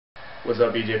What's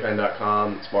up,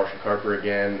 BJPenn.com? It's Marshal Carper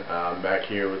again. I'm back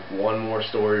here with one more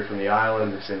story from the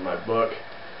island. It's in my book,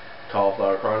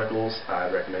 Cauliflower Chronicles. I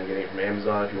recommend getting it from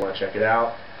Amazon if you want to check it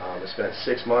out. I spent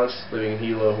 6 months living in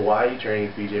Hilo, Hawaii, training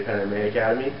at BJ Penn MMA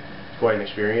Academy. It's quite an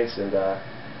experience and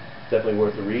definitely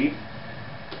worth the read.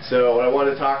 So what I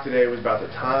wanted to talk today was about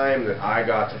the time that I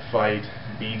got to fight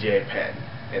BJ Penn.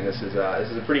 And this is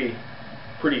a pretty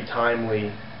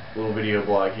timely little video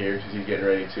blog here because he's getting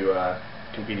ready to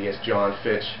compete against John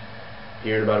Fitch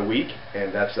here in about a week,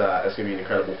 and that's going to be an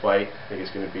incredible fight. I think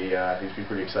it's going to be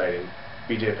pretty exciting.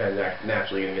 BJ Penn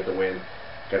naturally going to get the win.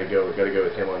 Got to go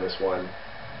with him on this one.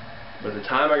 But the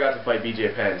time I got to fight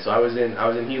BJ Penn, so I was in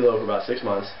Hilo for about 6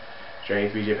 months,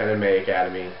 training at BJ Penn MMA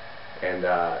Academy, and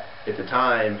at the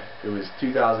time it was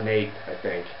 2008, I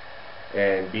think,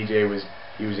 and BJ was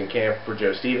in camp for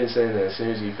Joe Stevenson, and as soon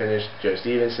as he finished Joe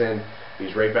Stevenson, he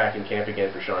was right back in camp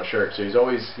again for Sean Shirk. So he's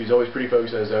always pretty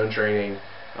focused on his own training.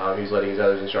 He's letting his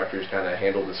other instructors kind of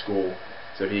handle the school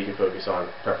so he can focus on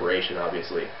preparation,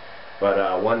 obviously.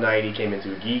 But one night he came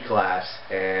into a gi class,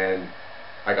 and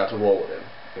I got to roll with him.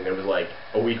 And it was like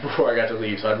a week before I got to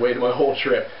leave, so I'd waited my whole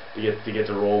trip to get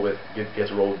to roll with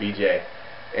BJ.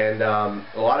 And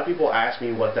a lot of people ask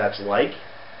me what that's like,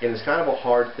 and it's kind of a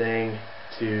hard thing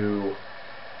to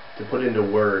put into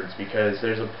words, because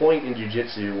there's a point in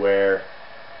jiu-jitsu where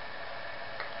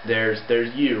there's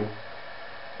you,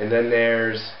 and then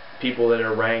there's people that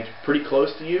are ranked pretty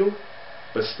close to you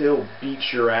but still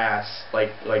beat your ass like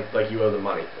you owe them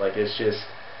money. Like, it's just,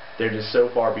 they're just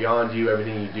so far beyond you,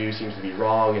 everything you do seems to be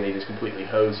wrong, and they just completely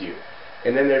hose you.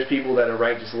 And then there's people that are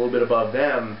ranked just a little bit above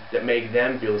them that make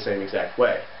them feel the same exact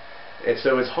way. And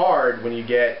so it's hard when you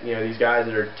get, these guys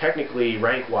that are technically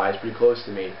rank-wise pretty close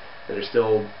to me that are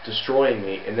still destroying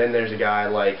me, and then there's a guy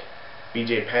like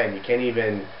BJ Penn. You can't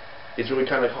even, it's really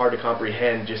kind of hard to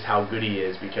comprehend just how good he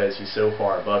is because he's so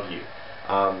far above you.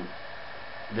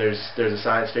 There's a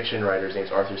science fiction writer, his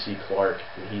name's Arthur C. Clarke,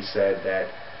 and he said that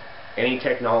any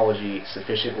technology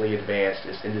sufficiently advanced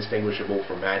is indistinguishable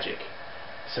from magic.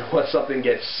 So once something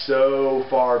gets so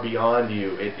far beyond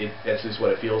you, that's just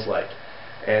what it feels like.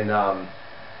 And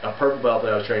a purple belt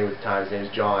that I was training with at the time, his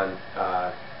name's John,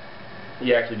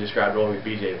 he actually described rolling with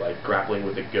BJ like grappling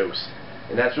with a ghost.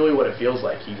 And that's really what it feels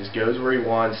like. He just goes where he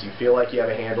wants, you feel like you have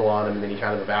a handle on him, and then he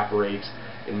kind of evaporates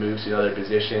and moves to another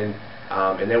position.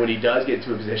 And then when he does get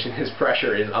to a position, his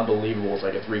pressure is unbelievable. It's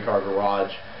like a 3-car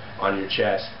garage on your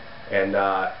chest. And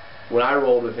when I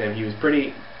rolled with him, he was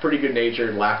pretty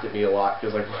good-natured, laughed at me a lot,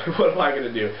 because like, what am I going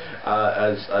to do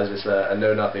as just a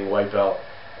know-nothing white belt?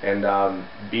 And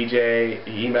BJ,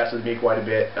 he messed with me quite a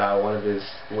bit.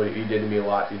 What he did to me a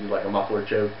lot, he did like a muffler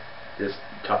choke, just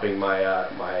cupping my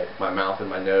mouth and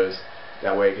my nose.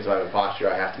 That way, because I'm in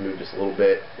posture, I have to move just a little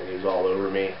bit, and he was all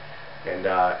over me. And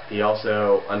he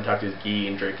also untucked his gi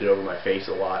and draped it over my face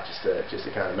a lot, just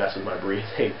to kind of mess with my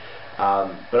breathing.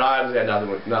 But I obviously had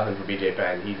nothing for BJ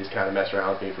Penn. He just kind of messed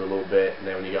around with me for a little bit, and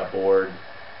then when he got bored,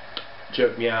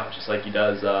 choked me out, just like he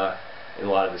does in a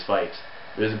lot of his fights.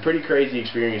 It was a pretty crazy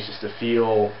experience just to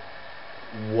feel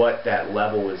what that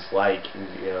level is like. And,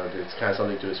 it's kind of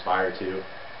something to aspire to.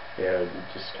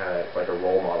 Just kind of like a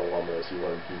role model almost. You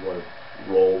want to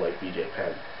roll like BJ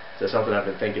Penn. So that's something I've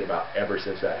been thinking about ever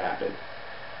since that happened.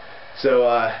 So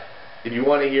if you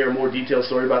want to hear a more detailed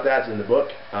story about that, it's in the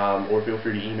book. Or feel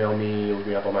free to email me, look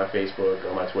me up on my Facebook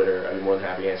or my Twitter. I'd be more than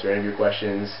happy to answer any of your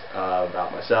questions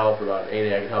about myself or about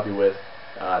anything I can help you with.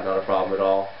 Not a problem at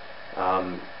all.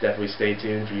 Definitely stay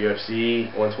tuned for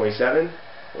UFC 127,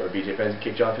 where BJ Penn's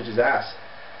kick John Fitch's ass.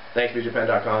 Thanks,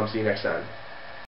 BJPenn.com. See you next time.